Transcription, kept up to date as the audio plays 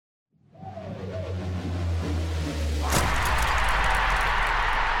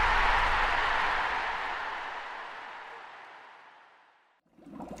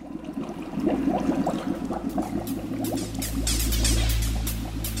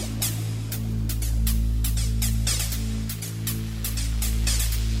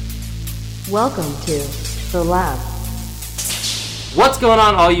Welcome to The Lab. What's going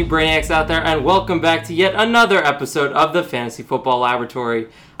on, all you brainiacs out there, and welcome back to yet another episode of the Fantasy Football Laboratory.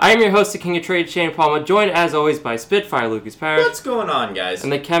 I am your host, the King of Trades, Shane Palma, joined as always by Spitfire Lucas Parrish. What's going on, guys?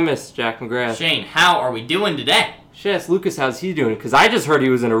 And the chemist, Jack McGrath. Shane, how are we doing today? Yes, Lucas, how's he doing? Because I just heard he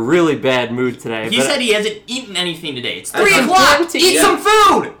was in a really bad mood today. He said he hasn't eaten anything today. It's 3 That's o'clock! important to Eat eat. some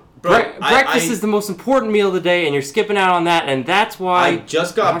food! Bro, breakfast is the most important meal of the day, and you're skipping out on that, and that's why... I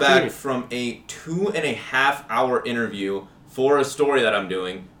just got back from a 2.5-hour interview for a story that I'm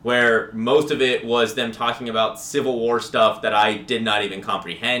doing, where most of it was them talking about Civil War stuff that I did not even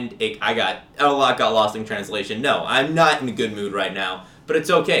comprehend. A lot got lost in translation. No, I'm not in a good mood right now, but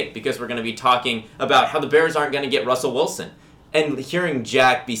it's okay, because we're going to be talking about how the Bears aren't going to get Russell Wilson. And hearing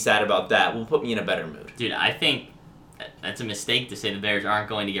Jack be sad about that will put me in a better mood. Dude, I think that's a mistake to say the Bears aren't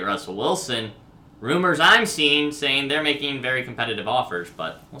going to get Russell Wilson. Rumors I'm seeing saying they're making very competitive offers,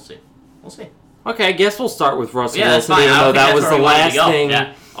 but we'll see. We'll see. Okay, I guess we'll start with Russell that's Wilson, fine. even I though don't think that was that's the where we wanted last to go. thing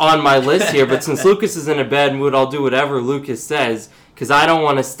Yeah. on my list here. But since Lucas is in a bad mood, I'll do whatever Lucas says, because I don't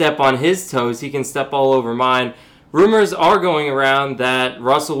want to step on his toes. He can step all over mine. Rumors are going around that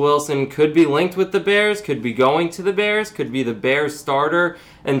Russell Wilson could be linked with the Bears, could be going to the Bears, could be the Bears starter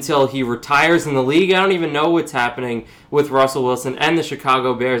until he retires in the league. I don't even know what's happening with Russell Wilson and the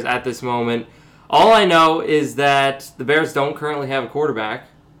Chicago Bears at this moment. All I know is that the Bears don't currently have a quarterback.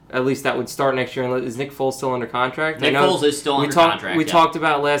 At least that would start next year. Is Nick Foles still under contract? Nick Foles is still under contract. We talked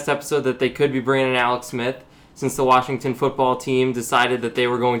about last episode that they could be bringing in Alex Smith since the Washington football team decided that they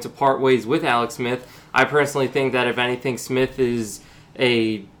were going to part ways with Alex Smith. I personally think that if anything, Smith is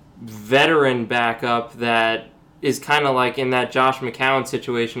a veteran backup that is kind of like in that Josh McCown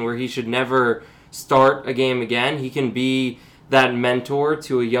situation where he should never start a game again. He can be that mentor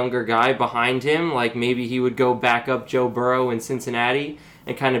to a younger guy behind him. Like maybe he would go back up Joe Burrow in Cincinnati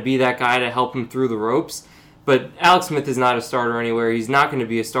and kind of be that guy to help him through the ropes. But Alex Smith is not a starter anywhere. He's not going to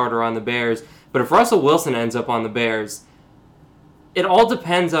be a starter on the Bears. But if Russell Wilson ends up on the Bears, it all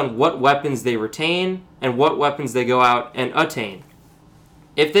depends on what weapons they retain and what weapons they go out and attain.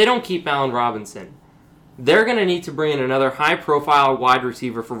 If they don't keep Allen Robinson, they're going to need to bring in another high-profile wide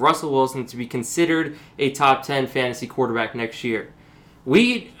receiver for Russell Wilson to be considered a top 10 fantasy quarterback next year.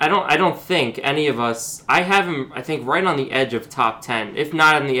 I don't think any of us, I have him, I think, right on the edge of top 10, if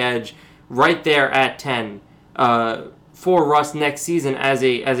not on the edge, right there at 10 for Russ next season as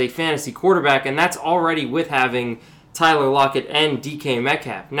a fantasy quarterback, and that's already with having Tyler Lockett and DK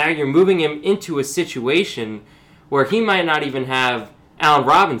Metcalf. Now you're moving him into a situation where he might not even have Allen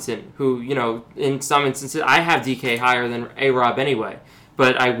Robinson, who, you know, in some instances, I have DK higher than A-Rob anyway,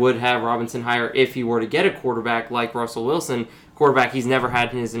 but I would have Robinson higher if he were to get a quarterback like Russell Wilson, quarterback he's never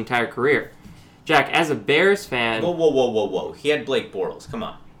had in his entire career. Jack, as a Bears fan... Whoa. He had Blake Bortles. Come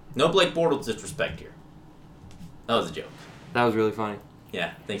on. No Blake Bortles disrespect here. That was a joke. That was really funny.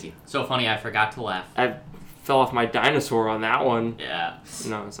 Yeah, thank you. So funny, I forgot to laugh. I fell off my dinosaur on that one. Yeah.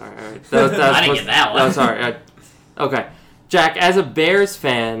 No, sorry. All right. I didn't get that one. No, sorry. Okay. Jack, as a Bears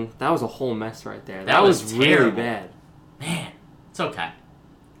fan, that was a whole mess right there. That was really terrible. bad. Man, it's okay.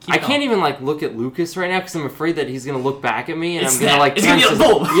 I can't even look at Lucas right now because I'm afraid that he's gonna look back at me and I'm gonna It's gonna be a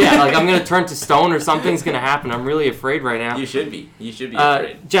boom. I'm gonna turn to stone or something's gonna happen. I'm really afraid right now. You should be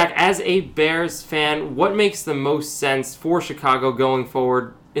afraid. Jack, as a Bears fan, what makes the most sense for Chicago going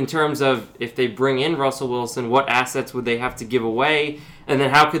forward in terms of if they bring in Russell Wilson, what assets would they have to give away, and then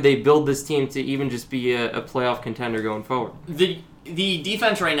how could they build this team to even just be a playoff contender going forward? The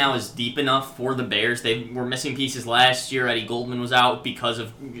defense right now is deep enough for the Bears. They were missing pieces last year. Eddie Goldman was out because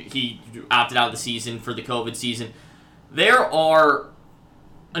he opted out of the season for the COVID season. There are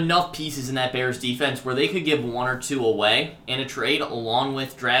enough pieces in that Bears defense where they could give one or two away in a trade along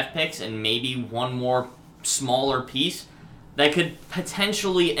with draft picks and maybe one more smaller piece that could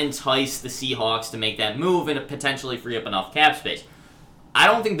potentially entice the Seahawks to make that move and potentially free up enough cap space. I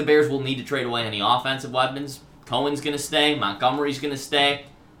don't think the Bears will need to trade away any offensive weapons. Cohen's going to stay. Montgomery's going to stay.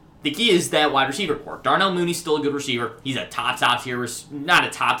 The key is that wide receiver core. Darnell Mooney's still a good receiver. He's a top tier. Not a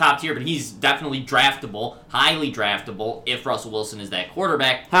top tier, but he's definitely draftable, highly draftable if Russell Wilson is that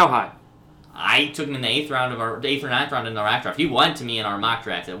quarterback. How high? I took him in the 8th or 9th round in our mock draft. He went to me in our mock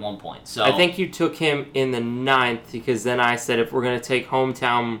draft at one point. So I think you took him in the 9th because then I said if we're going to take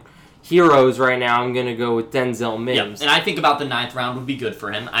hometown heroes right now, I'm going to go with Denzel Mims. Yep. And I think about the 9th round would be good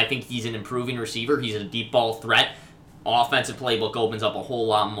for him. I think he's an improving receiver. He's a deep ball threat. Offensive playbook opens up a whole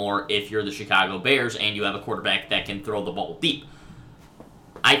lot more if you're the Chicago Bears and you have a quarterback that can throw the ball deep.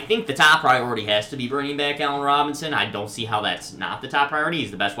 I think the top priority has to be bringing back Allen Robinson. I don't see how that's not the top priority. He's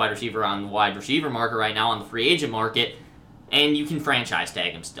the best wide receiver on the wide receiver market right now on the free agent market, and you can franchise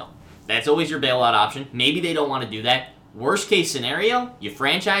tag him still. That's always your bailout option. Maybe they don't want to do that. Worst case scenario, you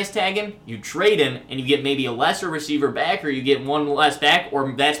franchise tag him, you trade him, and you get maybe a lesser receiver back, or you get one less back,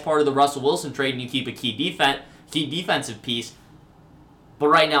 or that's part of the Russell Wilson trade and you keep a key defensive piece. But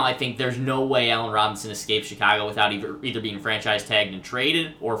right now, I think there's no way Allen Robinson escapes Chicago without either being franchise tagged and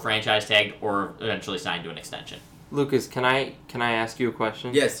traded, or franchise tagged, or eventually signed to an extension. Lucas, can I ask you a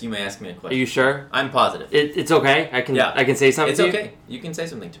question? Yes, you may ask me a Are question. you sure? I'm positive. It's okay. I can say something. It's to you? okay. You can say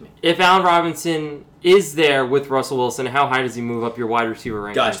something to me. If Allen Robinson is there with Russell Wilson, how high does he move up your wide receiver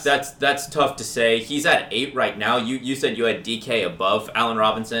rankings? Gosh, that's tough to say. He's at 8 right now. You said you had DK above Allen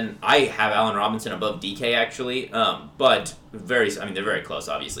Robinson. I have Allen Robinson above DK actually, but they're very close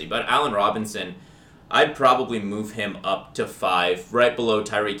obviously. But Allen Robinson, I'd probably move him up to 5, right below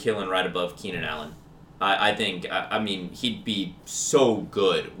Tyreek Hill and right above Keenan Allen. I think, he'd be so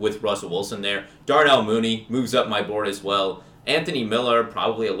good with Russell Wilson there. Darnell Mooney moves up my board as well. Anthony Miller,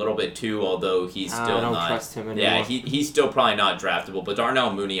 probably a little bit too, although he's still I don't not. trust him anymore. Yeah, he's still probably not draftable. But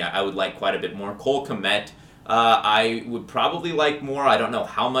Darnell Mooney, I would like quite a bit more. Cole Kmet, I would probably like more. I don't know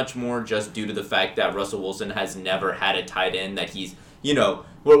how much more, just due to the fact that Russell Wilson has never had a tight end that he's,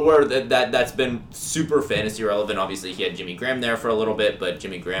 that's been super fantasy relevant. Obviously, he had Jimmy Graham there for a little bit, but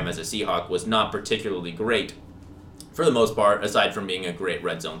Jimmy Graham as a Seahawk was not particularly great for the most part, aside from being a great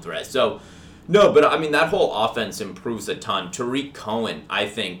red zone threat. So, no, but that whole offense improves a ton. Tariq Cohen, I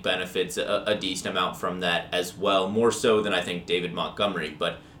think, benefits a decent amount from that as well, more so than I think David Montgomery,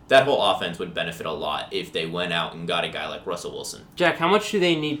 but that whole offense would benefit a lot if they went out and got a guy like Russell Wilson. Jack, how much do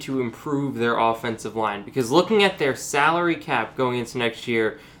they need to improve their offensive line? Because looking at their salary cap going into next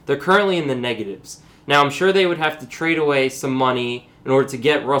year, they're currently in the negatives. Now, I'm sure they would have to trade away some money in order to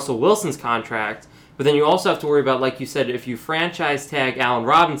get Russell Wilson's contract, but then you also have to worry about, like you said, if you franchise tag Allen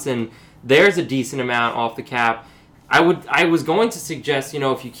Robinson, there's a decent amount off the cap. I was going to suggest,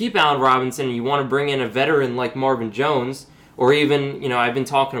 if you keep Allen Robinson and you want to bring in a veteran like Marvin Jones, or even, I've been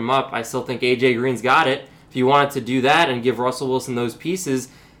talking him up. I still think A.J. Green's got it. If you wanted to do that and give Russell Wilson those pieces,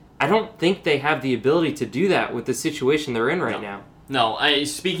 I don't think they have the ability to do that with the situation they're in right now. No,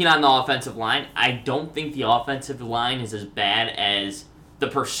 speaking on the offensive line, I don't think the offensive line is as bad as the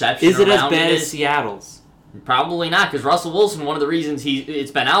perception around it is. Is it as bad as Seattle's? Probably not, because Russell Wilson, one of the reasons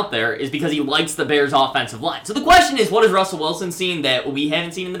it's been out there is because he likes the Bears' offensive line. So the question is, what has Russell Wilson seen that we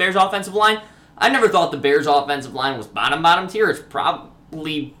haven't seen in the Bears' offensive line? I never thought the Bears' offensive line was bottom tier. It's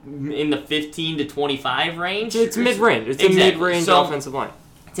probably in the 15 to 25 range. It's mid-range. It's exactly. A mid-range offensive line.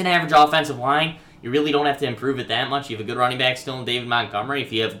 It's an average offensive line. You really don't have to improve it that much. You have a good running back still in David Montgomery.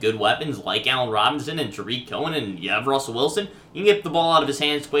 If you have good weapons like Allen Robinson and Tariq Cohen and you have Russell Wilson, you can get the ball out of his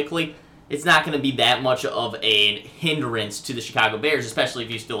hands quickly. It's not going to be that much of a hindrance to the Chicago Bears, especially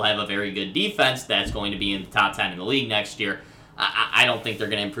if you still have a very good defense that's going to be in the top 10 in the league next year. I don't think they're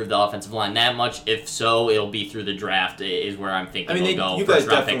going to improve the offensive line that much. If so, it'll be through the draft is where I'm thinking they'll go. You guys First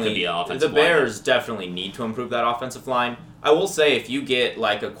round pick could be an offensive the Bears definitely need to improve that offensive line. I will say, if you get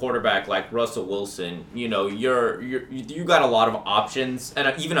like a quarterback like Russell Wilson, you got a lot of options,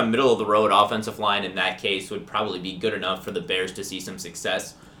 and even a middle of the road offensive line in that case would probably be good enough for the Bears to see some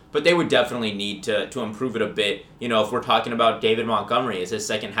success. But they would definitely need to improve it a bit. If we're talking about David Montgomery, is his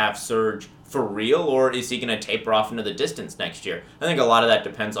second half surge for real, or is he going to taper off into the distance next year? I think a lot of that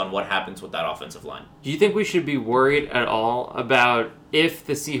depends on what happens with that offensive line. Do you think we should be worried at all about if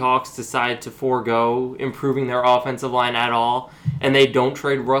the Seahawks decide to forego improving their offensive line at all, and they don't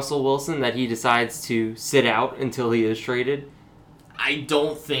trade Russell Wilson, that he decides to sit out until he is traded? I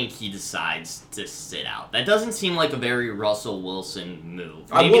don't think he decides to sit out. That doesn't seem like a very Russell Wilson move.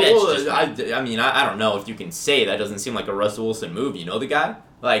 Maybe I don't know if you can say that doesn't seem like a Russell Wilson move. You know the guy?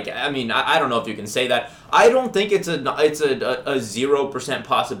 I don't know if you can say that. I don't think it's a 0%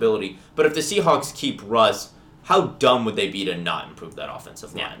 possibility. But if the Seahawks keep Russ, how dumb would they be to not improve that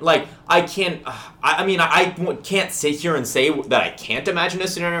offensive line? Yeah. I can't sit here and say that I can't imagine a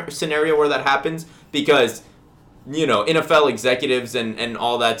scenario where that happens, because NFL executives and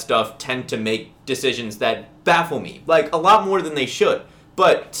all that stuff tend to make decisions that baffle me, a lot more than they should.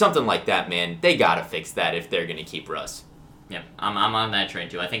 But something like that, man, they gotta fix that if they're gonna keep Russ. Yeah, I'm on that train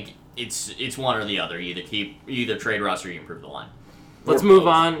too. I think it's one or the other. You either trade Russ or you improve the line. Let's move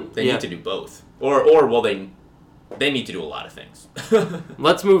on. They need to do both, or they need to do a lot of things.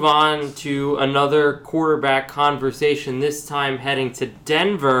 Let's move on to another quarterback conversation. This time heading to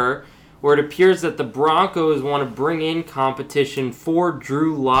Denver, where it appears that the Broncos want to bring in competition for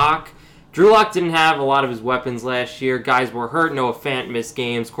Drew Lock. Drew Lock didn't have a lot of his weapons last year. Guys were hurt. Noah Fant missed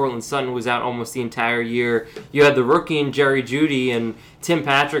games. Cortland Sutton was out almost the entire year. You had the rookie in Jerry Jeudy and Tim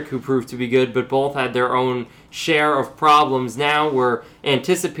Patrick, who proved to be good, but both had their own share of problems. Now we're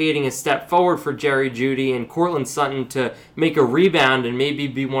anticipating a step forward for Jerry Jeudy and Cortland Sutton to make a rebound and maybe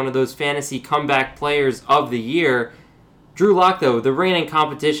be one of those fantasy comeback players of the year. Drew Lock, though, the reigning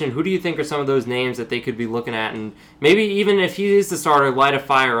competition, who do you think are some of those names that they could be looking at? And maybe even if he is the starter, light a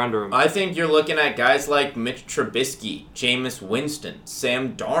fire under him. I think you're looking at guys like Mitch Trubisky, Jameis Winston,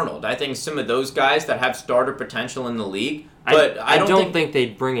 Sam Darnold. I think some of those guys that have starter potential in the league. But I don't think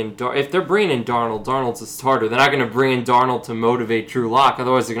they'd bring in if they're bringing in Darnold, Darnold's a starter. They're not going to bring in Darnold to motivate Drew Lock.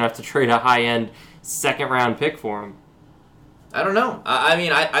 Otherwise, they're going to have to trade a high-end second-round pick for him. I don't know.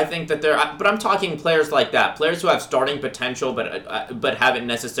 I think that but I'm talking players like that, players who have starting potential, but haven't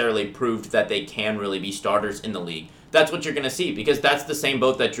necessarily proved that they can really be starters in the league. That's what you're going to see, because that's the same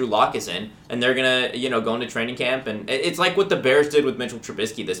boat that Drew Lock is in, and they're going to, go into training camp, and it's like what the Bears did with Mitchell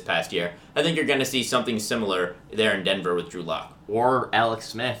Trubisky this past year. I think you're going to see something similar there in Denver with Drew Lock. Or Alex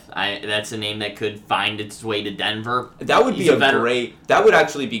Smith. That's a name that could find its way to Denver. That would be that would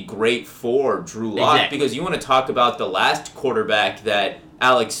actually be great for Drew Lock, because you want to talk about the last quarterback that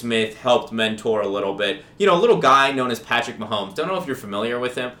Alex Smith helped mentor a little bit. A little guy known as Patrick Mahomes. Don't know if you're familiar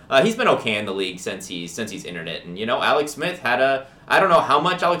with him. He's been okay in the league since he's entered it. And, Alex Smith had I don't know how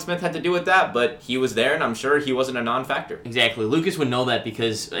much Alex Smith had to do with that, but he was there, and I'm sure he wasn't a non-factor. Exactly. Lucas would know that,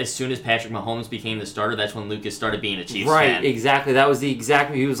 because as soon as Patrick Mahomes became the starter, that's when Lucas started being a Chiefs fan. Right, exactly. That was he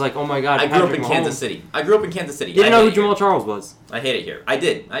was like, oh my God, I grew up in Kansas City. Didn't know who Jamal Charles was. I hate it here. I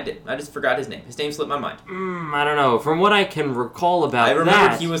did. I just forgot his name. His name slipped my mind. I don't know. From what I can recall about I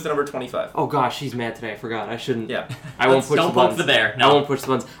remember he was the number 25. Oh gosh, he's mad today. I forgot. I shouldn't. Yeah. I won't push the buttons. Don't poke the bear. No. I won't push the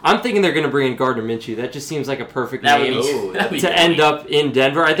buttons. I'm thinking they're going to bring in Gardner Minshew. That just seems like a perfect name to end up in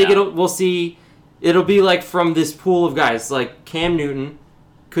Denver. I think we'll see. It'll be like from this pool of guys, like Cam Newton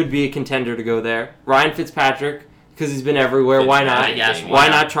could be a contender to go there. Ryan Fitzpatrick, because he's been everywhere. Why not? Why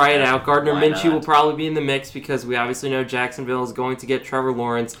not try it out? Gardner Minshew will probably be in the mix, because we obviously know Jacksonville is going to get Trevor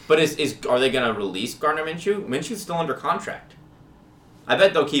Lawrence. But are they going to release Gardner Minshew? Minshew's still under contract. I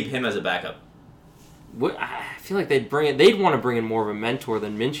bet they'll keep him as a backup. I feel like they'd want to bring in more of a mentor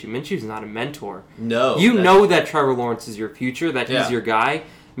than Minshew. Minshew's not a mentor. No. You know that Trevor Lawrence is your future, that he's your guy.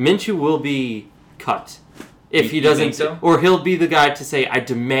 Minshew will be cut if he doesn't, think so? Or he'll be the guy to say, I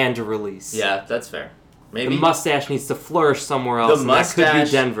demand a release. Yeah, that's fair. Maybe. The mustache needs to flourish somewhere else, and that could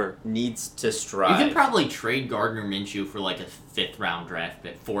be Denver. Needs to strive. You can probably trade Gardner Minshew for like a 5th round draft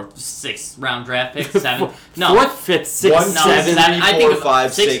pick, 4th, 6th round draft pick, 7th. No, 4th, 5th, 6th, 7th. I think 4,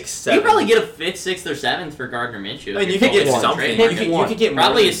 5, 6, 7. You could probably get a 5th, 6th, or 7th for Gardner Minshew. I mean, you could get something. You could get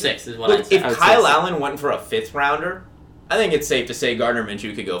probably a 6th is what I'd say. If Kyle Allen went for a 5th rounder, I think it's safe to say Gardner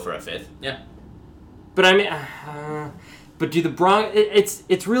Minshew could go for a 5th. Yeah. But I mean, but do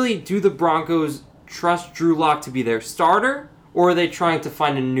the do the Broncos trust Drew Lock to be their starter, or are they trying to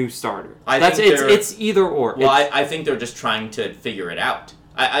find a new starter? It's either or. Well, I think they're just trying to figure it out.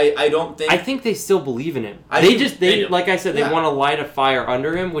 I don't think. I think they still believe in him. They like I said, they want to light a fire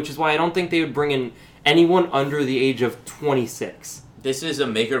under him, which is why I don't think they would bring in anyone under the age of 26. This is a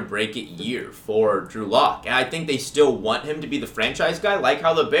make or break it year for Drew Lock, and I think they still want him to be the franchise guy, like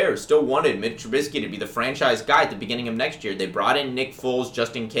how the Bears still wanted Mitch Trubisky to be the franchise guy at the beginning of next year. They brought in Nick Foles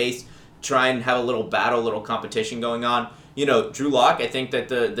just in case, try and have a little battle, a little competition going on. Drew Lock, I think that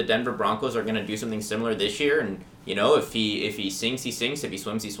the Denver Broncos are going to do something similar this year, and if he sinks, he sinks. If he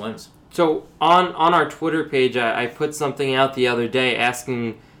swims, he swims. So on our Twitter page, I put something out the other day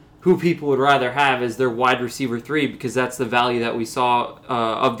asking who people would rather have as their wide receiver 3, because that's the value that we saw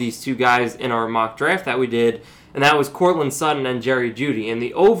of these two guys in our mock draft that we did, and that was Cortland Sutton and Jerry Jeudy, and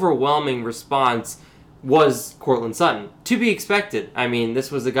the overwhelming response was Cortland Sutton. To be expected. I mean, this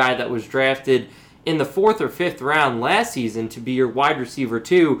was a guy that was drafted in the 4th or 5th round last season to be your wide receiver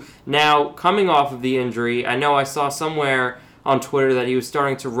 2. Now, coming off of the injury, I know I saw somewhere on Twitter that he was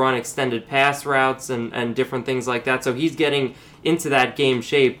starting to run extended pass routes and different things like that, so he's getting into that game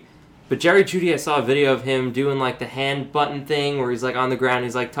shape. But Jerry Jeudy, I saw a video of him doing like the hand button thing where he's like on the ground,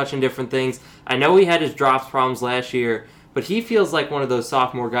 he's like touching different things. I know he had his drops problems last year, but he feels like one of those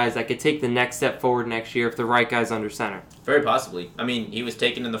sophomore guys that could take the next step forward next year if the right guy's under center. Very possibly. I mean, he was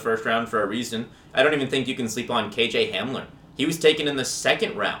taken in the 1st round for a reason. I don't even think you can sleep on KJ Hamler. He was taken in the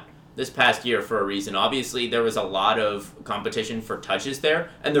 2nd round this past year for a reason. Obviously, there was a lot of competition for touches there,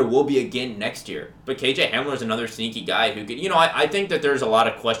 and there will be again next year. But KJ Hamler is another sneaky guy who could, I think that there's a lot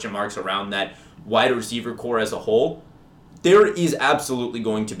of question marks around that wide receiver core as a whole. There is absolutely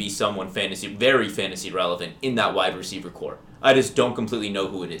going to be someone very fantasy relevant in that wide receiver core. I just don't completely know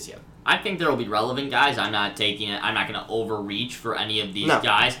who it is yet. I think there will be relevant guys. I'm not going to overreach for any of these No.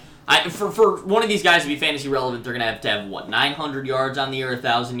 guys. For one of these guys to be fantasy relevant, they're going to have what, 900 yards on the year,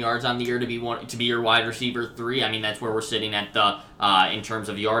 1,000 yards on the year to be your wide receiver 3. I mean, that's where we're sitting at the in terms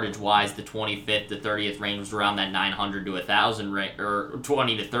of yardage wise. The 25th to 30th range was around that 900 to 1,000 range, or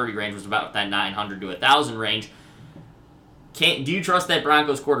 20 to 30 range was about that 900 to 1,000 range. Do you trust that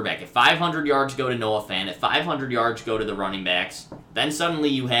Broncos quarterback? If 500 yards go to Noah Fant, if 500 yards go to the running backs, then suddenly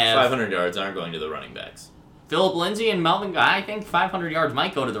you have 500 yards aren't going to the running backs. Phillip Lindsay and Melvin. I think 500 yards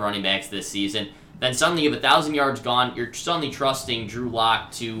might go to the running backs this season. Then suddenly you have 1,000 yards gone. You're suddenly trusting Drew Lock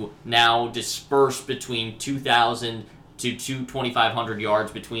to now disperse between 2,000 to 2,500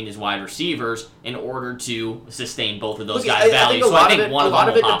 yards between his wide receivers in order to sustain both of those guys' values. So I think one of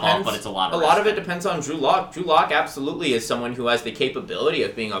them will pop off, but it's a lot of risk. A lot of it depends on Drew Lock. Drew Lock absolutely is someone who has the capability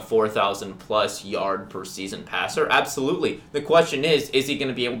of being a 4,000-plus yard per season passer. Absolutely. The question is he going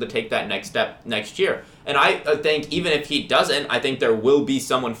to be able to take that next step next year? And I think even if he doesn't, I think there will be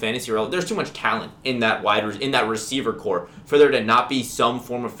someone fantasy relevant. There's too much talent in that receiver core for there to not be some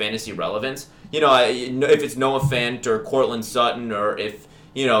form of fantasy relevance. If it's Noah Fant or Cortland Sutton, or if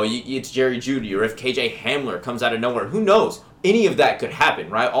it's Jerry Jeudy, or if KJ Hamler comes out of nowhere, who knows? Any of that could happen,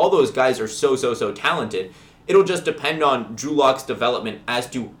 right? All those guys are so talented. It'll just depend on Drew Lock's development as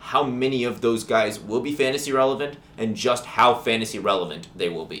to how many of those guys will be fantasy relevant and just how fantasy relevant they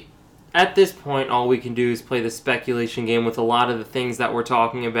will be. At this point, all we can do is play the speculation game with a lot of the things that we're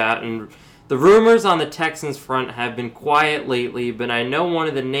talking about, and the rumors on the Texans front have been quiet lately, but I know one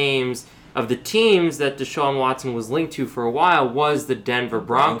of the names of the teams that Deshaun Watson was linked to for a while was the Denver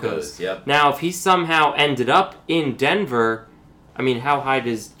Broncos. Yep. Now, if he somehow ended up in Denver, I mean, how high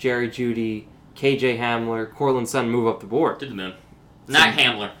does Jerry Jeudy, KJ Hamler, Cortland Sutton move up the board? To the moon. Not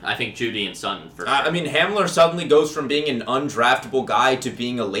Hamler. I think Jeudy and Sutton for sure. I mean, Hamler suddenly goes from being an undraftable guy to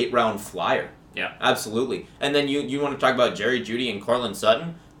being a late-round flyer. Yeah. Absolutely. And then you want to talk about Jerry Jeudy and Cortland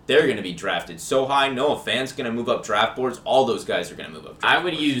Sutton? They're going to be drafted so high. Noah Fant's going to move up draft boards. All those guys are going to move up draft I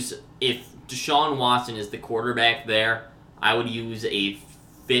would boards. use, if Deshaun Watson is the quarterback there, I would use a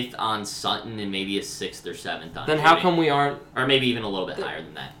 5th on Sutton and maybe a 6th or 7th on Then Jeudy. how come we aren't... Or maybe even a little bit higher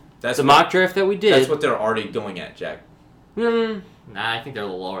than that. That's The what- mock draft that we did... That's what they're already going at, Jack. Nah, I think they're a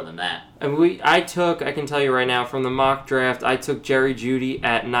little lower than that. And I can tell you right now, from the mock draft, I took Jerry Jeudy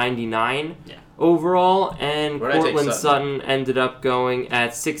at 99 overall, and Where'd I take Cortland Sutton? Sutton ended up going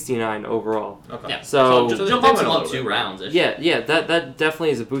at 69 overall. Okay. Yeah. So- just So jump they up went to a about little 2 bit. rounds. Yeah, that definitely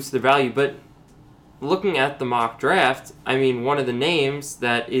is a boost to the value, but looking at the mock draft, I mean, one of the names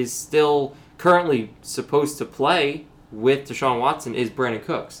that is still currently supposed to play with Deshaun Watson is Brandon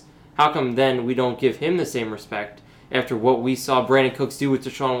Cooks. How come then we don't give him the same respect after what we saw Brandon Cooks do with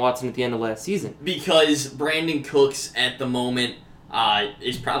Deshaun Watson at the end of last season? Because Brandon Cooks at the moment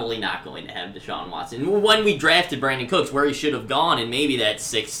is probably not going to have Deshaun Watson. When we drafted Brandon Cooks, where he should have gone in maybe that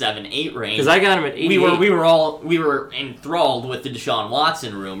 6, 7, 8 range. Because I got him at 88. We were enthralled with the Deshaun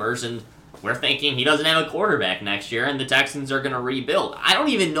Watson rumors, and we're thinking he doesn't have a quarterback next year, and the Texans are going to rebuild. I don't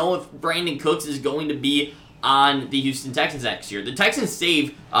even know if Brandon Cooks is going to be on the Houston Texans next year. The Texans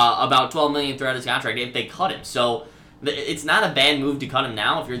save about $12 million throughout his contract if they cut him. So it's not a bad move to cut him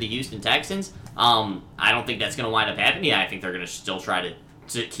now if you're the Houston Texans. I don't think that's going to wind up happening. I think they're going to still try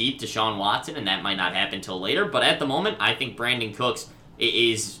to keep Deshaun Watson, and that might not happen until later. But at the moment, I think Brandon Cooks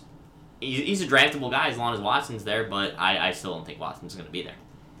he's a draftable guy as long as Watson's there, but I still don't think Watson's going to be there.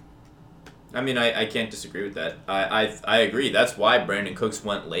 I mean, I can't disagree with that. I agree. That's why Brandon Cooks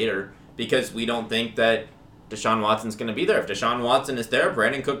went later, because we don't think that Deshaun Watson's going to be there. If Deshaun Watson is there,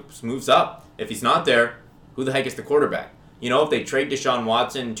 Brandon Cooks moves up. If he's not there, who the heck is the quarterback? If they trade Deshaun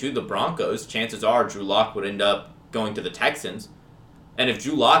Watson to the Broncos, chances are Drew Lock would end up going to the Texans. And if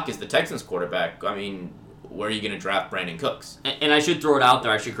Drew Lock is the Texans quarterback, I mean, where are you going to draft Brandon Cooks? And I should throw it out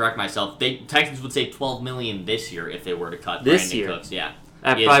there. I should correct myself. Texans would save $12 million this year if they were to cut This Brandon year? Cooks. Yeah.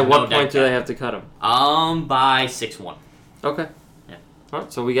 By what point do they have to cut him? By 6-1. Okay. Yeah. All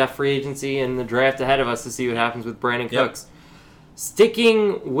right, so we got free agency and the draft ahead of us to see what happens with Brandon Yep. Cooks.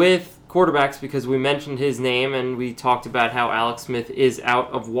 Sticking with quarterbacks, because we mentioned his name and we talked about how Alex Smith is out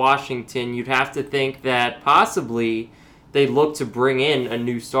of Washington, you'd have to think that possibly they look to bring in a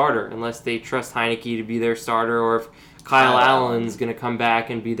new starter, unless they trust Heineke to be their starter, or if Kyle Allen's going to come back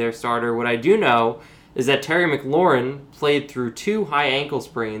and be their starter. What I do know is that Terry McLaurin played through 2 high ankle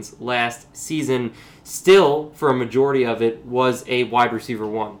sprains last season, still, for a majority of it, was a wide receiver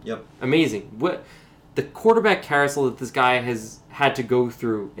 1. Yep. Amazing. The quarterback carousel that this guy has had to go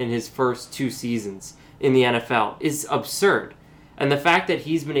through in his first 2 seasons in the NFL is absurd. And the fact that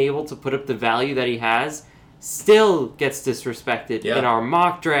he's been able to put up the value that he has still gets disrespected in our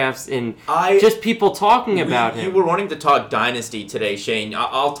mock drafts, in just people talking about him. You were wanting to talk Dynasty today, Shane.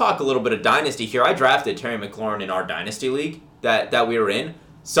 I'll talk a little bit of Dynasty here. I drafted Terry McLaurin in our Dynasty League that we were in.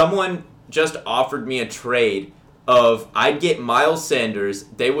 Someone just offered me a trade of I'd get Miles Sanders,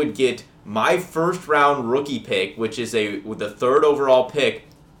 they would get my first-round rookie pick, which is with the 3rd overall pick,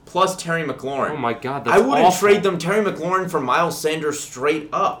 plus Terry McLaurin. Oh my God, that's I wouldn't awful. trade them Terry McLaurin for Miles Sanders straight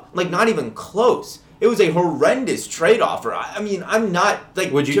up. Like, not even close. It was a horrendous trade offer. I mean, I'm not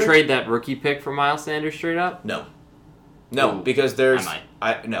like. Would you trade that rookie pick for Miles Sanders straight up? No, Ooh, because there's. I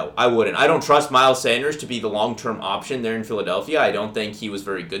might. No, I wouldn't. I don't trust Miles Sanders to be the long-term option there in Philadelphia. I don't think he was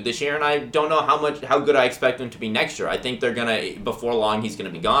very good this year, and I don't know how good I expect him to be next year. I think before long he's gonna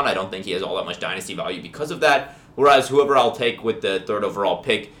be gone. I don't think he has all that much dynasty value because of that. Whereas whoever I'll take with the 3rd overall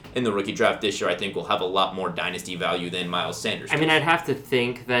pick in the rookie draft this year, I think will have a lot more dynasty value than Miles Sanders. I mean, I'd have to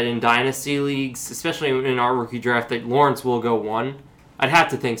think that in dynasty leagues, especially in our rookie draft, that Lawrence will go 1. I'd have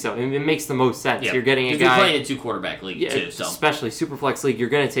to think so. I mean, it makes the most sense. Yeah. You're getting a guy. You're playing a 2-quarterback league too, so especially Superflex league. You're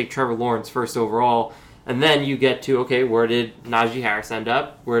going to take Trevor Lawrence 1st overall, and then you get to where did Najee Harris end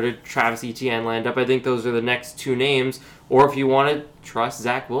up? Where did Travis Etienne land up? I think those are the next 2 names. Or if you want to trust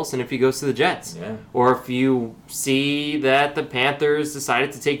Zach Wilson if he goes to the Jets, or if you see that the Panthers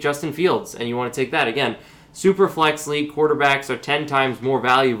decided to take Justin Fields and you want to take that again. Superflex league quarterbacks are 10 times more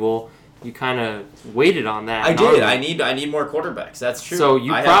valuable. You kind of waited on that. I did. I need more quarterbacks. That's true. So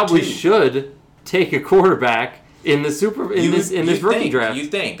you probably should take a quarterback in the this rookie draft. You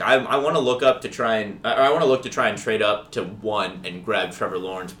think I want to look up to try and I want to look to try and trade up to 1 and grab Trevor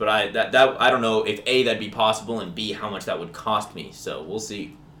Lawrence, but I don't know if A, that'd be possible, and B, how much that would cost me. So we'll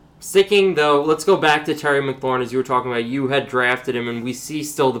see. Sticking though, let's go back to Terry McLaurin. As you were talking about, you had drafted him, and we see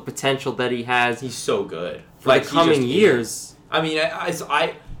still the potential that he has. He's so good for the coming years. I mean,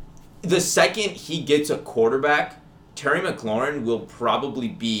 the second he gets a quarterback, Terry McLaurin will probably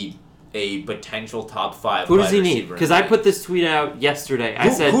be a potential top 5 Who does he wide need? receiver. Because I put this tweet out yesterday. I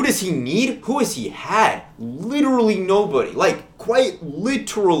said, who does he need? Who has he had? Literally nobody. Like, quite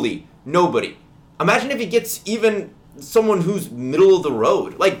literally nobody. Imagine if he gets even someone who's middle of the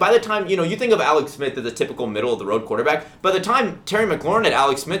road. Like, by the time, you think of Alex Smith as a typical middle of the road quarterback. By the time Terry McLaurin had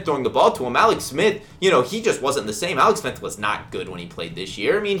Alex Smith throwing the ball to him, Alex Smith, he just wasn't the same. Alex Smith was not good when he played this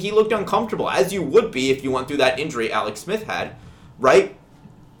year. I mean, he looked uncomfortable, as you would be if you went through that injury Alex Smith had, right?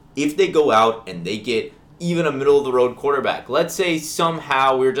 If they go out and they get even a middle-of-the-road quarterback, let's say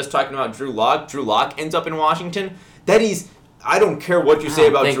somehow, we were just talking about Drew Lock ends up in Washington, I don't care what you say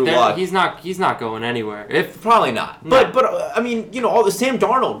about Drew Lock. He's not going anywhere. Probably not. No. But I mean, all the Sam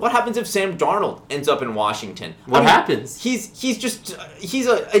Darnold. What happens if Sam Darnold ends up in Washington? What happens? He's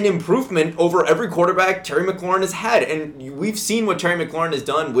an improvement over every quarterback Terry McLaurin has had, and we've seen what Terry McLaurin has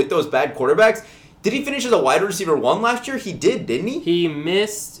done with those bad quarterbacks. Did he finish as a wide receiver 1 last year? He did, didn't he? He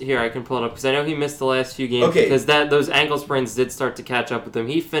missed. Here, I can pull it up because I know he missed the last few games because those ankle sprains did start to catch up with him.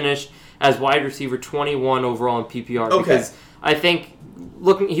 He finished as wide receiver 21 overall in PPR because I think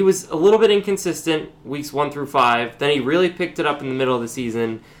he was a little bit inconsistent weeks 1 through 5. Then he really picked it up in the middle of the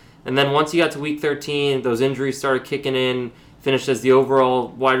season, and then once he got to week 13, those injuries started kicking in. Finished as the overall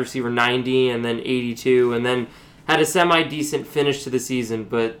wide receiver 90 and then 82, and then had a semi-decent finish to the season,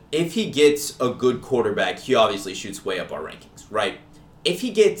 but if he gets a good quarterback, he obviously shoots way up our rankings, right? If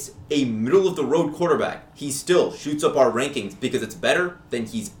he gets a middle-of-the-road quarterback, he still shoots up our rankings because it's better than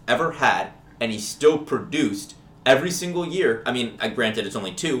he's ever had, and he's still produced every single year. I mean, granted, it's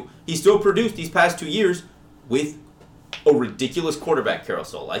only 2. He's still produced these past 2 years with a ridiculous quarterback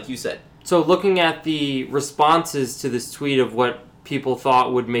carousel, like you said. So looking at the responses to this tweet of what people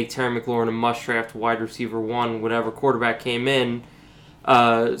thought would make Terry McLaurin a must-draft wide receiver 1, whatever quarterback came in.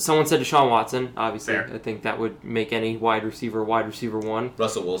 Someone said Deshaun Watson, obviously. Fair. I think that would make any wide receiver 1.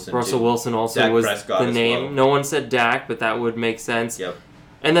 Russell Wilson, Wilson also Dak was Prescott the name. well. No one said Dak, but that would make sense. Yep.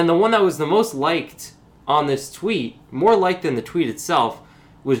 And then the one that was the most liked on this tweet, more liked than the tweet itself,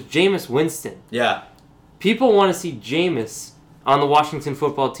 was Jameis Winston. Yeah. People want to see Jameis on the Washington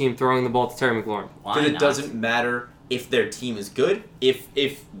football team throwing the ball to Terry McLaurin. Because it doesn't matter if their team is good, if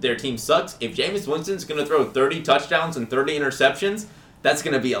their team sucks. If Jameis Winston's going to throw 30 touchdowns and 30 interceptions, that's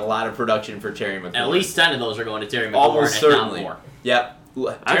going to be a lot of production for Terry McLaurin. At least 10 of those are going to Terry McLaurin. Almost if not certainly. more. Yep.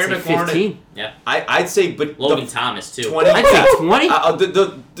 I'd say 15. Yeah. I'd say, but Logan Thomas too. 20. I'd say 20.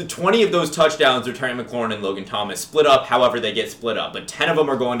 The 20 of those touchdowns are Terry McLaurin and Logan Thomas, split up however they get split up. But 10 of them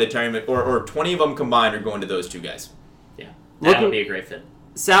are going to Terry or 20 of them combined are going to those 2 guys. Yeah, that would be a great fit.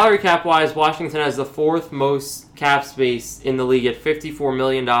 Salary cap wise, Washington has the 4th most cap space in the league at $54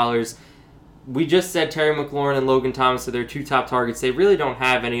 million. we just said Terry McLaurin and Logan Thomas are their two top targets. They really don't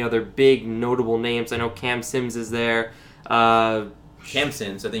have any other big notable names. I know Cam Sims is there. Cam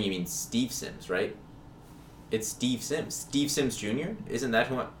Sims, I think you mean Steve Sims, right? It's Steve Sims. Steve Sims Jr.? Isn't that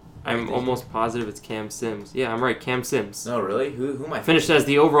who I'm almost positive it's Cam Sims. Yeah, I'm right. Cam Sims. No, really? Who am I Finished as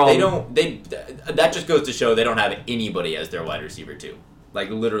the overall... That just goes to show they don't have anybody as their wide receiver, too.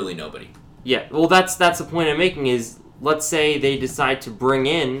 Like, literally nobody. Yeah, well, that's the point I'm making is, let's say they decide to bring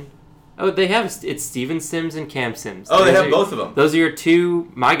in... Oh, they have... It's Steven Sims and Cam Sims. Oh, they have both of them. Those are your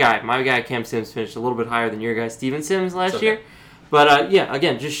two... My guy, Cam Sims, finished a little bit higher than your guy, Steven Sims, last year. But, yeah,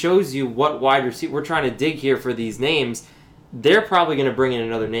 again, just shows you what wide receiver... We're trying to dig here for these names. They're probably going to bring in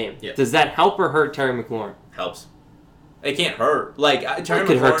another name. Yeah. Does that help or hurt Terry McLaurin? Helps. It can't hurt. Like, Terry It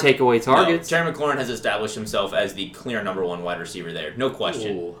could hurt take away targets. No, Terry McLaurin has established himself as the clear number one wide receiver there. No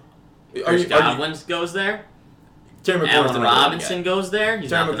question. Ooh. Chris Godwin goes there. Terry McLaurin's Allen Robinson goes there. He's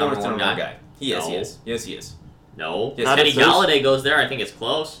Terry not the number McLaurin's one the guy. number one guy. He is, No. he is. Yes, he is. No. Yes, Kenny if there's- Galladay goes there. I think it's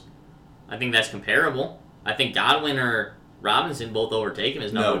close. I think that's comparable. I think Godwin or Robinson both overtake him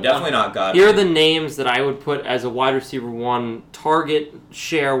as number No, one. definitely not Godwin. Here are the names that I would put as a wide receiver one target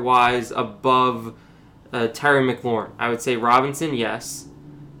share-wise above Terry McLaurin. I would say Robinson, yes.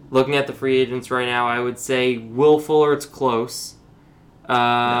 Looking at the free agents right now, I would say Will Fuller, it's close.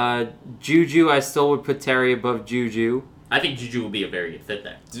 Juju, I still would put Terry above Juju. I think Juju would be a very good fit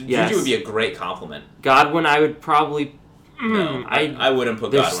there. Yes. Juju would be a great compliment. Godwin, I would probably... No, I wouldn't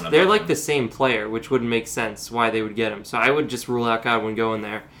put Godwin above They're him. like the same player, which wouldn't make sense why they would get him. So I would just rule out Godwin going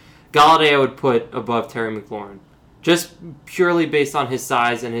there. Galladay I would put above Terry McLaurin. Just purely based on his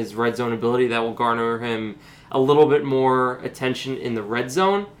size and his red zone ability, that will garner him a little bit more attention in the red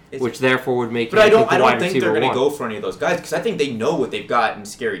zone, which therefore would make him But I the don't wide think receiver they're going to one. go for any of those guys because I think they know what they've got in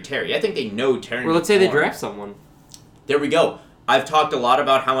Scary Terry. I think they know Terry. Well, let's say they McLaurin. draft someone. There we go. I've talked a lot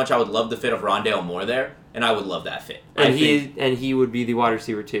about how much I would love the fit of Rondale Moore there, and I would love that fit. And he would be the wide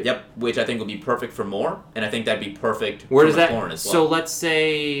receiver too. Yep, which I think would be perfect for Moore, and I think that'd be perfect Where for does McLaurin that? as well.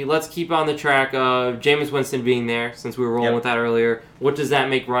 So let's keep on the track of Jameis Winston being there since we were rolling with that earlier. What does that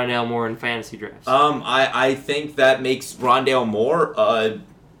make Rondale Moore in fantasy drafts? I think that makes Rondale Moore a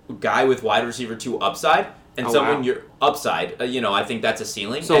guy with wide receiver 2 upside, and someone you're upside. I think that's a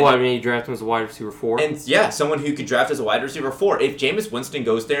ceiling. So what? I mean, you draft him as a wide receiver 4? And yeah, someone who could draft as a wide receiver 4. If Jameis Winston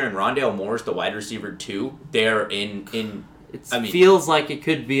goes there and Rondale Moore is the wide receiver 2, they're in. Feels like it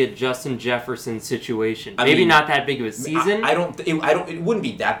could be a Justin Jefferson situation. Maybe not that big of a season. I don't. It wouldn't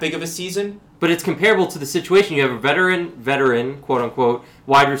be that big of a season. But it's comparable to the situation. You have a veteran, quote unquote,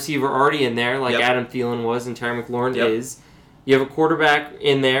 wide receiver already in there, like Adam Thielen was and Terry McLaurin is. You have a quarterback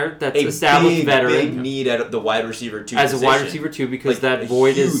in there that's established veteran. Big need at the wide receiver 2 as position. a wide receiver 2 because that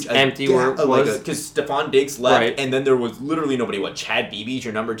void is empty where it was. Because Stephon Diggs left, and then there was literally nobody. What, Chad Beebe's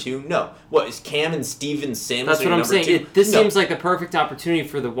your number 2? No. What, is Cam and Steven Sims That's what your I'm number saying. 2? This seems like the perfect opportunity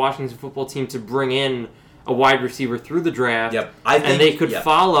for the Washington football team to bring in a wide receiver through the draft. Yep. And they could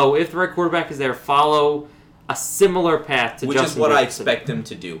follow, if the right quarterback is there, follow a similar path to Which Justin is what Jefferson. I expect them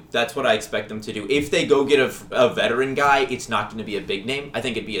to do. That's what I expect them to do. If they go get a veteran guy, it's not going to be a big name. I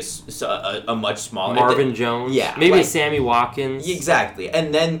think it'd be a much smaller... Marvin Jones. Yeah. Maybe like, Sammy Watkins. Exactly.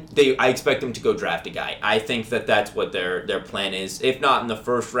 And then I expect them to go draft a guy. I think that's what their plan is. If not in the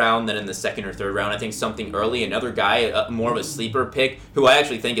first round, then in the second or third round. I think something early. Another guy, more of a sleeper pick, who I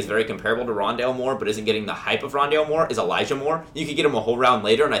actually think is very comparable to Rondale Moore, but isn't getting the hype of Rondale Moore, is Elijah Moore. You could get him a whole round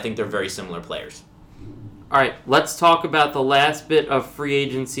later, and I think they're very similar players. All right, let's talk about the last bit of free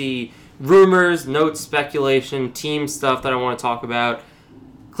agency rumors, notes, speculation, team stuff that I want to talk about.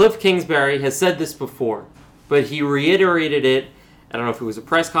 Cliff Kingsbury has said this before, but he reiterated it. I don't know if it was a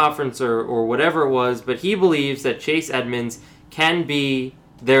press conference or whatever it was, but he believes that Chase Edmonds can be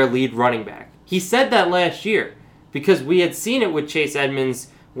their lead running back. He said that last year because we had seen it with Chase Edmonds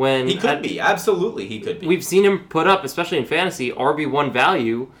when... He could be. Absolutely, he could be. We've seen him put up, especially in fantasy, RB1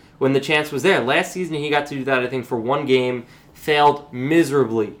 value when the chance was there. Last season, he got to do that, I think, for one game. Failed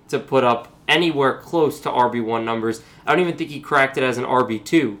miserably to put up anywhere close to RB1 numbers. I don't even think he cracked it as an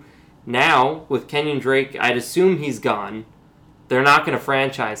RB2. Now, with Kenyon Drake, I'd assume he's gone. They're not going to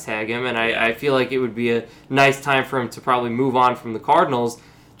franchise tag him, and I feel like it would be a nice time for him to probably move on from the Cardinals.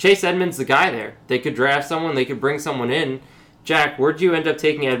 Chase Edmonds, the guy there. They could draft someone. They could bring someone in. Jack, where'd you end up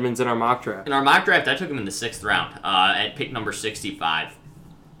taking Edmonds in our mock draft? In our mock draft, I took him in the 6th round at pick number 65.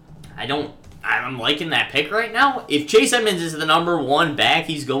 I'm liking that pick right now. If Chase Edmonds is the number 1 back,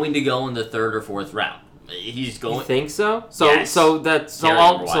 he's going to go in the 3rd or 4th round. He's going. You think so? Yes.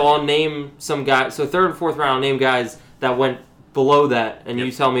 I'll name some guys. So 3rd and 4th round, I'll name guys that went below that, and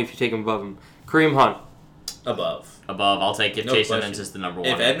you tell me if you take them above them. Kareem Hunt. Above. Above. I'll take if No Chase question. Edmonds is the number one.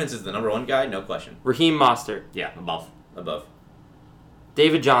 If Edmonds is the number one guy, no question. Raheem Mostert. Yeah, above. Above.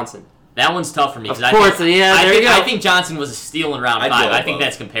 David Johnson. That one's tough for me. Of 'cause course, yeah, there you go. I think Johnson was a steal in round I'd 5. go I think above.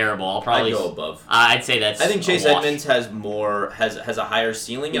 that's comparable. I'll probably I'd go above. I'd say that's I think Chase a wash. Edmonds has a higher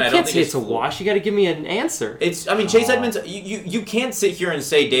ceiling, You and I can't don't say think it's a wash. You got to give me an answer. Chase Edmonds. You can't sit here and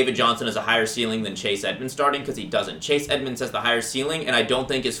say David Johnson has a higher ceiling than Chase Edmonds starting because he doesn't. Chase Edmonds has the higher ceiling, and I don't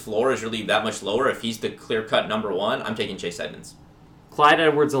think his floor is really that much lower. If he's the clear cut number one, I'm taking Chase Edmonds. Clyde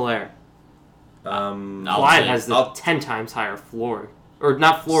Edwards-Helaire. I'll Clyde say- has the I'll- 10 times higher floor. Or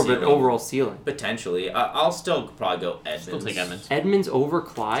not floor, but Ceiling. overall ceiling. Potentially, I'll still probably go Edmonds. Still take Edmonds. Edmonds over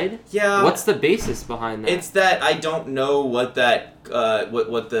Clyde? Yeah. What's the basis behind that? It's that I don't know what that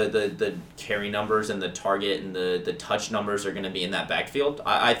what the carry numbers and the target and the touch numbers are going to be in that backfield.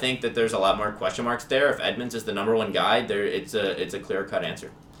 I think that there's a lot more question marks there. If Edmonds is the number one guy, it's a clear cut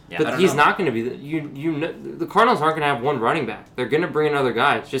answer. Yeah. I But don't he's know. not going to be. The Cardinals aren't going to have one running back. They're going to bring in other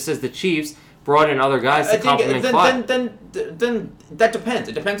guys. Just as the Chiefs brought in other guys to complement Clyde. Then that depends.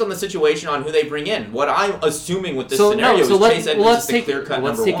 It depends on the situation on who they bring in. What I'm assuming with this So scenario is let's Chase Edmonds is the take clear cut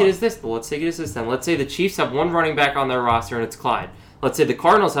let's number take one. it as this. Let's take it as this then. Let's say the Chiefs have one running back on their roster and it's Clyde. Let's say the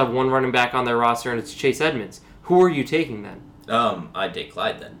Cardinals have one running back on their roster and it's Chase Edmonds. Who are you taking then? I'd take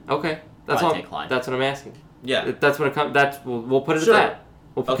Clyde then. Okay, that's I'd what take Clyde. that's what I'm asking. Yeah, That's what it comes. That's we'll put it Sure. at that.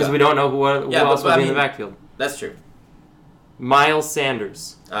 Well, because Okay. we don't know who Yeah, else but will I be in the mean- backfield. that's true. Miles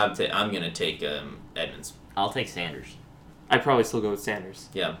Sanders. I'm gonna take Edmonds. I'll take Sanders. I'd probably still go with Sanders.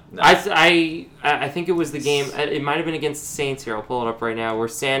 Yeah. No. I think it was the game. It might have been against the Saints here. I'll pull it up right now. Where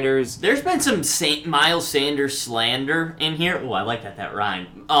Sanders. There's been some Miles Sanders slander in here. Oh, I like that rhyme.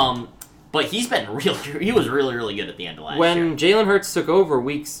 But he was really, really good at the end of last year. When Jalen Hurts took over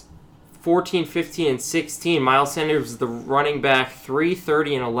weeks 14, 15, and 16, Miles Sanders was the running back 3,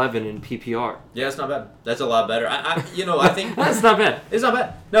 30, and 11 in PPR. Yeah, it's not bad. That's a lot better. I think That's not bad. it's not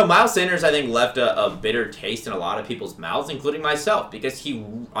bad. No, Miles Sanders, I think, left a bitter taste in a lot of people's mouths, including myself, because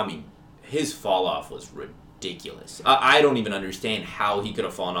his fall off was ridiculous. I don't even understand how he could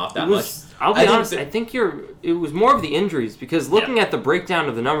have fallen off that much. I'll be I think honest. that- I think it was more of the injuries because looking at the breakdown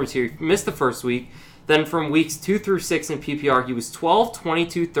of the numbers here, he missed the first week. Then from weeks 2 through 6 in PPR, he was 12,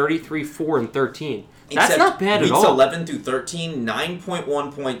 22, 33, 4, and 13. That's Except not bad at weeks all. 11 through 13,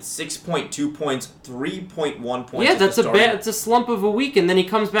 9.1 points, 6.2 points, 3.1 points. Yeah, at the that's a starting. bad. It's a slump of a week, and then he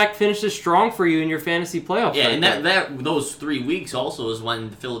comes back, finishes strong for you in your fantasy playoffs. Yeah, right and there. those 3 weeks also is when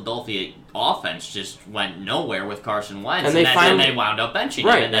the Philadelphia offense just went nowhere with Carson Wentz, And they then finally- they wound up benching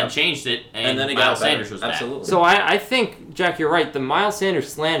Right, him and then yep. changed it, And then it Miles got better. Sanders was back. Absolutely. So I think, Jack, you're right. The Miles Sanders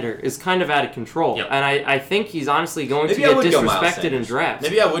slander is kind of out of control, Yep. and I think he's honestly going Maybe to I get would go Miles disrespected in Sanders. drafts.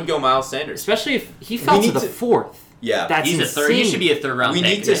 Maybe I would go Miles Sanders. Especially if he fell to need the to- 4th. Yeah. That's He's a insane. third. He should be a third-round We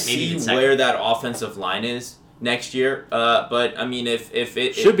pick. need to maybe see even second. where that offensive line is next year. But I mean, if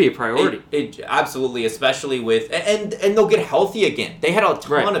it Should be a priority. It absolutely, especially with and they'll get healthy again. They had a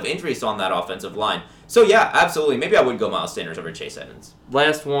ton Right. of injuries on that offensive line. So yeah, absolutely. Maybe I would go Miles Sanders over Chase Edmonds.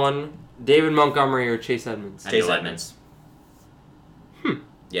 Last one, David Montgomery or Chase Edmonds. I'd Chase go Edmonds.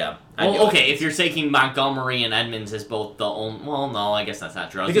 Yeah. I'd Well, go okay, Edmonds. if you're taking Montgomery and Edmonds as both the only... Well, no, I guess that's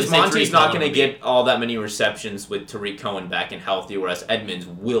not true. I was Because gonna say Monty's Tariq not Cohen going to would be- get all that many receptions with Tariq Cohen back and healthy, whereas Edmonds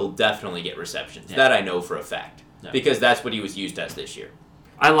will definitely get receptions. Yeah. That I know for a fact. Yeah. Because that's what he was used as this year.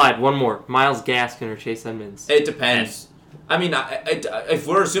 I lied. One more. Miles Gaskin or Chase Edmonds. It depends. I mean, if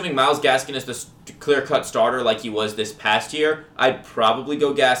we're assuming Miles Gaskin is the clear-cut starter like he was this past year, I'd probably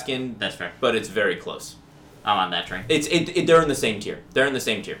go Gaskin, That's fair. but it's very close. I'm on that train. They're in the same tier. They're in the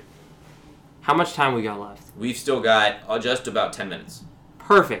same tier. How much time we got left? We've still got just about 10 minutes.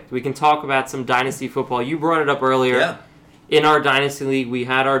 Perfect. We can talk about some dynasty football. You brought it up earlier. Yeah. In our dynasty league, we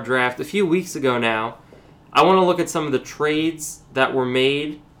had our draft a few weeks ago now. I want to look at some of the trades that were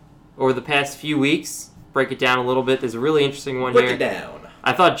made over the past few weeks. Break it down a little bit. There's a really interesting one Break here. it down.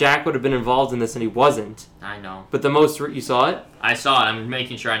 I thought Jack would have been involved in this, and he wasn't. I know. But the most you saw it. I saw it. I'm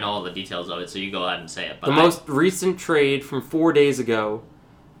making sure I know all the details of it, so you go ahead and say it. But The most recent trade from 4 days ago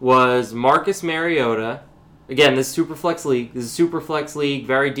was Marcus Mariota. Again, this is Superflex League. This is Superflex League,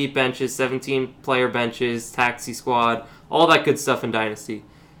 very deep benches, 17-player benches, taxi squad, all that good stuff in Dynasty.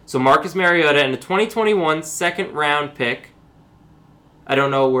 So Marcus Mariota and a 2021 second-round pick. I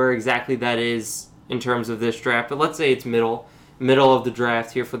don't know where exactly that is in terms of this draft, but let's say it's middle of the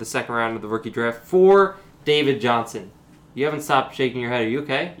draft here for the second round of the rookie draft for David Johnson. You haven't stopped shaking your head. Are you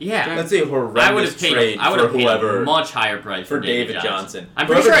okay? Yeah. Jack? That's a horrendous trade I would for have paid whoever a much higher price for David Johnson. I'm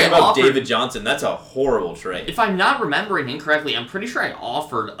pretty Whoever sure I gave up offered. David Johnson. That's a horrible trade. If I'm not remembering incorrectly, I'm pretty sure I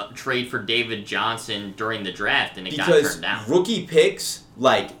offered a trade for David Johnson during the draft, and it got Because turned down. rookie picks,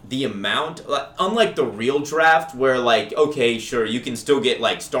 like the amount, like, unlike the real draft, where like, okay, sure, you can still get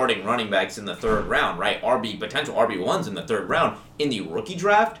like starting running backs in the third round, right? Potential RB1s in the third round. In the rookie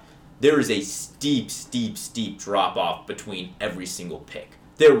draft, there is a steep drop off between every single pick.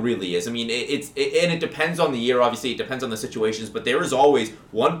 There really is. I mean, and it depends on the year. Obviously, it depends on the situations. But there is always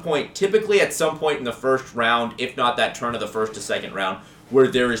one point, typically at some point in the first round, if not that turn of the first to second round, where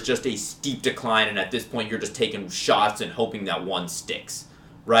there is just a steep decline, and at this point, you're just taking shots and hoping that one sticks.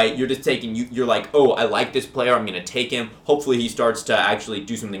 Right? You're just taking. You're like, oh, I like this player. I'm going to take him. Hopefully, he starts to actually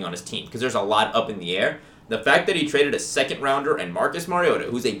do something on his team because there's a lot up in the air. The fact that he traded a second rounder and Marcus Mariota,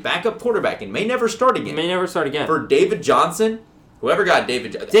 who's a backup quarterback and may never start again, for David Johnson. Whoever got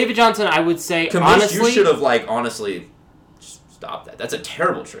David Johnson, I would say, honestly, you should have honestly stopped that. That's a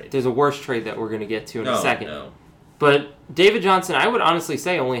terrible trade. There's a worse trade that we're going to get to in a second. No. But David Johnson, I would honestly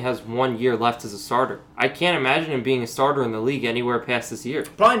say, only has 1 year left as a starter. I can't imagine him being a starter in the league anywhere past this year.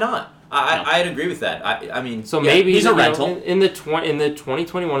 Probably not. I'd agree with that. I mean, so maybe he's a rental in the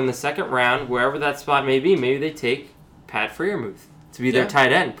 2021 in the second round, wherever that spot may be. Maybe they take Pat Freiermuth to be their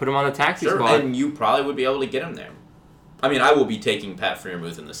tight end, put him on the taxi squad, and you probably would be able to get him there. I mean, I will be taking Pat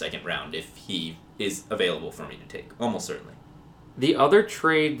Freiermuth in the second round if he is available for me to take, almost certainly. The other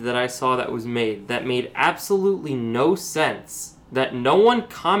trade that I saw that was made that made absolutely no sense, that no one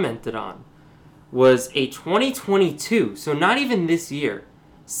commented on, was a 2022, so not even this year,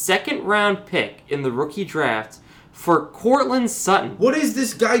 second round pick in the rookie draft for Courtland Sutton. What is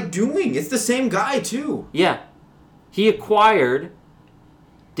this guy doing? It's the same guy, too. Yeah. He acquired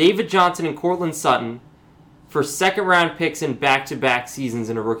David Johnson and Courtland Sutton for second round picks in back-to-back seasons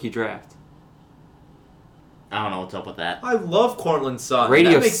in a rookie draft. I don't know what's up with that. I love Courtland Sutton.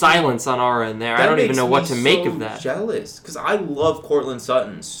 Radio silence on our end there. I don't even know what to make of that. I'm jealous, because I love Courtland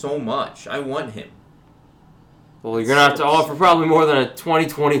Sutton so much. I want him. Well, you're going to have to offer probably more than a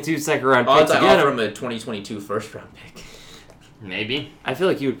 2022 second round pick to get him. I'll offer him a 2022 first round pick. Maybe. I feel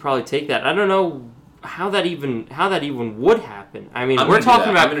like you would probably take that. I don't know how that even would happen. I mean, we're talking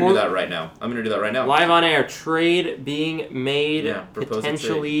about. I'm going to do that right now. Live on air, trade being made,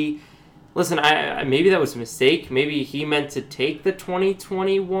 potentially. Listen, I maybe that was a mistake. Maybe he meant to take the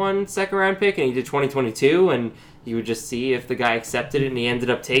 2021 second round pick and he did 2022, and you would just see if the guy accepted it and he ended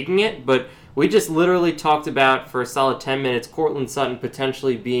up taking it. But we just literally talked about for a solid 10 minutes Courtland Sutton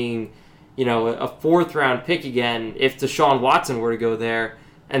potentially being, a fourth round pick again if Deshaun Watson were to go there,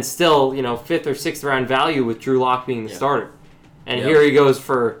 and still, fifth or sixth round value with Drew Lock being the starter. And here he goes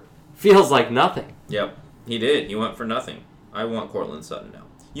for feels like nothing. Yep, he did. He went for nothing. I want Courtland Sutton now.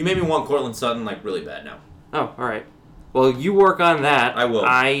 You made me want Courtland Sutton really bad now. Oh, all right. Well, you work on that. I will.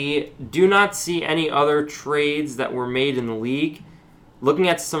 I do not see any other trades that were made in the league. Looking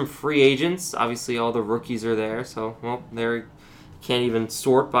at some free agents, obviously all the rookies are there, so, they can't even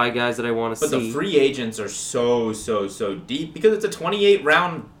sort by guys that I want to see. But the free agents are so deep because it's a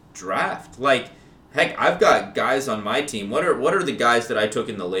 28-round draft. Heck, I've got guys on my team. What are the guys that I took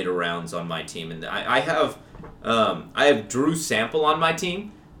in the later rounds on my team? And I have Drew Sample on my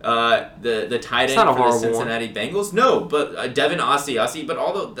team. The tight end for the Cincinnati Bengals. No, but Devin Asiasi, but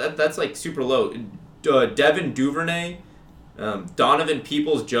although that's super low. Devin Duvernay, Donovan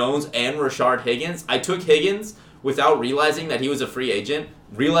Peoples-Jones, and Rashard Higgins. I took Higgins without realizing that he was a free agent.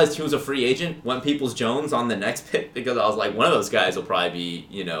 Realized he was a free agent, went Peoples-Jones on the next pick because I was like, one of those guys will probably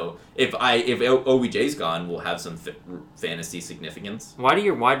be, if OBJ's gone, will have some fantasy significance. Why do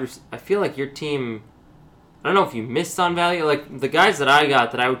your I feel like your team, I don't know if you missed on value. The guys that I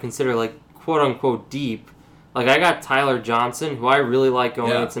got that I would consider quote-unquote deep, I got Tyler Johnson, who I really like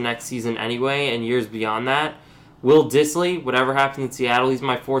going into next season anyway, and years beyond that. Will Dissly, whatever happens in Seattle, he's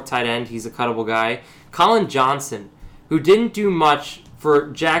my fourth tight end. He's a cuttable guy. Colin Johnson, who didn't do much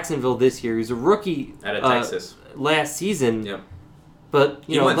for Jacksonville this year. He was a rookie out of Texas last season. Yep. But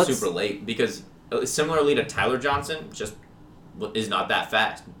he went super late because similarly to Tyler Johnson, just is not that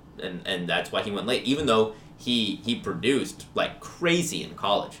fast, and that's why he went late. Even though he produced crazy in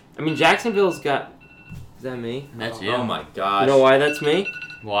college. I mean, Jacksonville's got. Is that me? That's you. Oh my gosh. You know why that's me?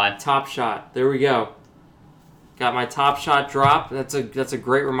 Why? Top Shot. There we go. Got my Top Shot drop. That's a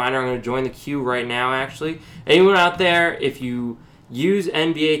great reminder. I'm going to join the queue right now, actually. Anyone out there, if you use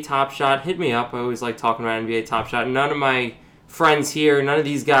NBA Top Shot, hit me up. I always like talking about NBA Top Shot. None of my friends here, none of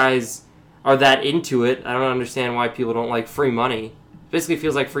these guys are that into it. I don't understand why people don't like free money. It basically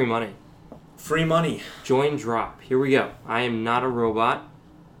feels like free money. Free money. Join drop. Here we go. I am not a robot.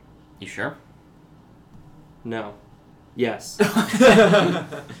 You sure? No. Yes.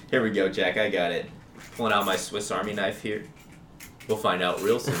 Here we go, Jack. I got it. Pulling out my Swiss Army knife here. We'll find out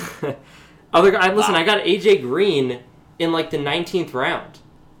real soon. Listen, I got AJ Green in like the 19th round.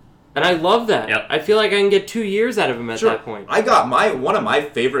 And I love that. Yep. I feel like I can get 2 years out of him at Sure. that point. I got one of my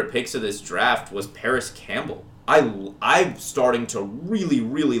favorite picks of this draft was Paris Campbell. I'm starting to really,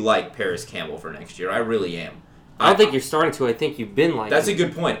 really like Paris Campbell for next year. I really am. I don't think you're starting to. I think you've been like That's a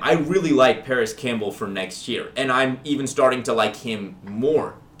good point. I really like Paris Campbell for next year, and I'm even starting to like him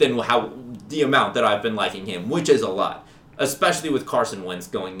more than the amount that I've been liking him, which is a lot. Especially with Carson Wentz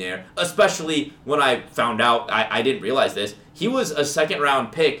going there. Especially when I found out, I didn't realize this, he was a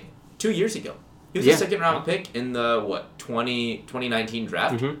second-round pick 2 years ago. He was a second-round pick in the, 2019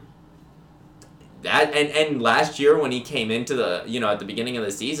 draft? Mm-hmm. That and last year when he came into the, at the beginning of the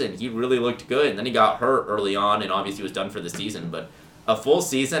season, he really looked good. And then he got hurt early on and obviously was done for the season. But a full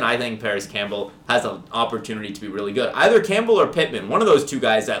season, I think Paris Campbell has an opportunity to be really good. Either Campbell or Pittman, one of those two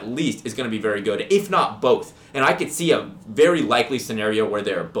guys at least is going to be very good, if not both. And I could see a very likely scenario where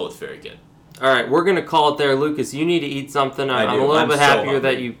they're both very good. All right, we're going to call it there. Lucas, you need to eat something. I'm a little bit happier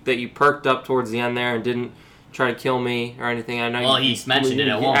that you perked up towards the end there and didn't try to kill me or anything. I know. Well, he's mentioned it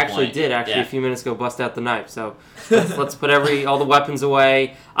at one point. Did a few minutes ago bust out the knife. So let's put all the weapons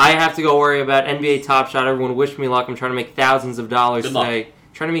away. I have to go worry about NBA Top Shot. Everyone wish me luck. I'm trying to make thousands of dollars today.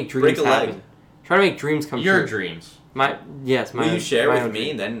 Trying to make dreams happen. Trying to make dreams come true. Your dreams. Will you share with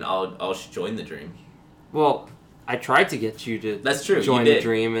me? Then I'll join the dream. Well, I tried to get you to join the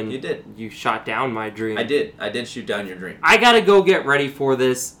dream, and you did. You shot down my dream. I did shoot down your dream. I gotta go get ready for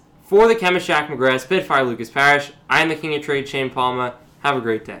this. For the chemist Jack McGrath, Spitfire Lucas Parrish, I am the King of Trade, Shane Palma. Have a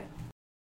great day.